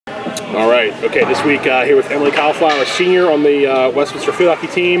All right. Okay, this week here with Emily Colliflower, senior on the Westminster field hockey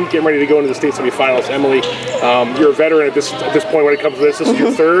team, getting ready to go into the state semifinals. Emily, you're a veteran at this point when it comes to this. This is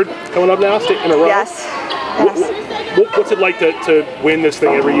your third coming up now, state in a row. Yes. What's it like to win this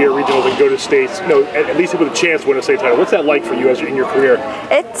thing every year, regionals, and go to states? You know, at least with a chance to win a state title. What's that like for you in your career?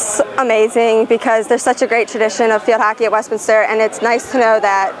 It's amazing because there's such a great tradition of field hockey at Westminster, and it's nice to know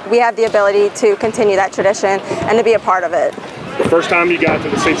that we have the ability to continue that tradition and to be a part of it. The first time you got to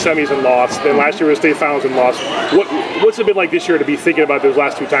the state semis and lost, then last year was state finals and lost. What's it been like this year to be thinking about those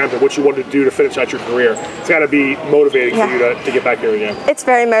last two times and what you wanted to do to finish out your career? It's got to be motivating for you to get back here again. It's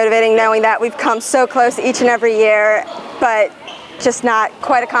very motivating knowing that we've come so close each and every year, but just not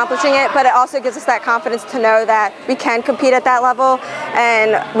quite accomplishing it. But it also gives us that confidence to know that we can compete at that level,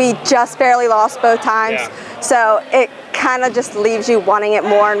 and we just barely lost both times. Yeah. So it kind of just leaves you wanting it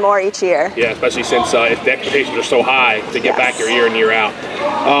more and more each year. Yeah, especially since the expectations are so high to get back here year in, year out.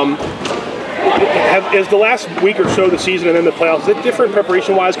 Is the last week or so of the season and then the playoffs, is it different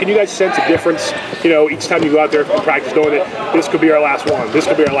preparation-wise? Can you guys sense a difference, you know, each time you go out there and practice, knowing that this could be our last one, this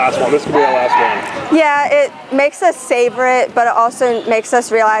could be our last one, this could be our last one? Yeah, it makes us savor it, but it also makes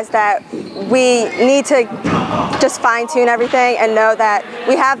us realize that we need to just fine-tune everything and know that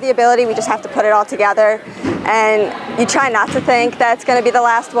we have the ability, we just have to put it all together. And you try not to think that it's going to be the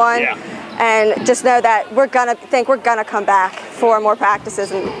last one. Yeah. And just know that we're gonna come back for more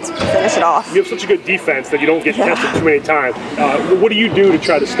practices and finish it off. You have such a good defense that you don't get tested too many times. What do you do to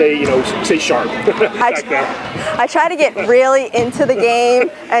try to stay, stay sharp? I try to get really into the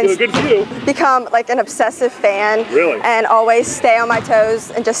game and become like an obsessive fan. Really? And always stay on my toes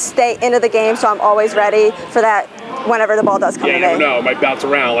and just stay into the game, so I'm always ready for that whenever the ball does come to me. You never know. It might bounce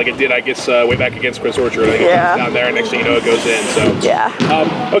around like it did, I guess, way back against Chris Orchard. Down there, and next thing you know, it goes in. So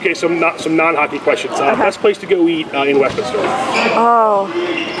yeah. Okay, some non-hockey questions. Best place to go eat in Westminster? Oh.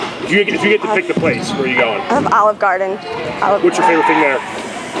 If you get to pick the place, where are you going? I love Olive Garden. What's your favorite thing there?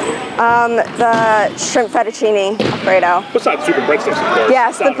 The shrimp fettuccine Alfredo. Besides soup and breadsticks, of course.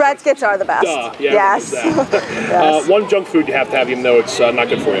 Yes, the breadsticks are the best. Yeah, yes. Yes. One junk food you have to have, even though it's not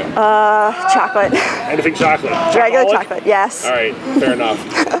good for you. Chocolate. Anything chocolate? Regular chocolate, yes. All right, fair enough.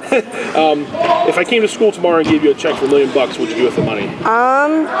 If I came to school tomorrow and gave you a check for $1 million, what'd you do with the money?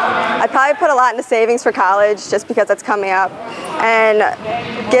 I'd probably put a lot into savings for college, just because it's coming up, and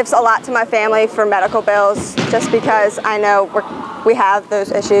gives a lot to my family for medical bills, just because I know we have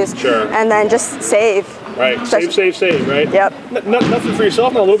those issues. Sure. And then just save. Right. Save, right? Yep. Nothing for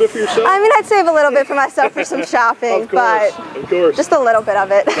yourself, not a little bit for yourself? I mean, I'd save a little bit for myself for some shopping, of course. Just a little bit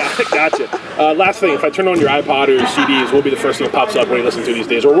of it. Gotcha. Last thing, if I turn on your iPod or your CDs, what will be the first thing that pops up when you listen to these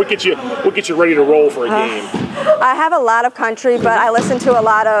days? Or what gets you ready to roll for a game? I have a lot of country, but I listen to a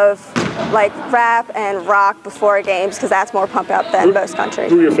lot of like rap and rock before games, because that's more pump up than most country.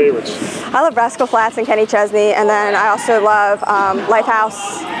 Who are your favorites? I love Rascal Flatts and Kenny Chesney, and then I also love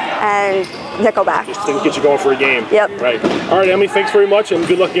Lifehouse and Nickelback. Just to get you going for a game. Yep. Right. All right, Emily, thanks very much, and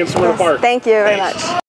good luck against Summer Park. Thank you very much.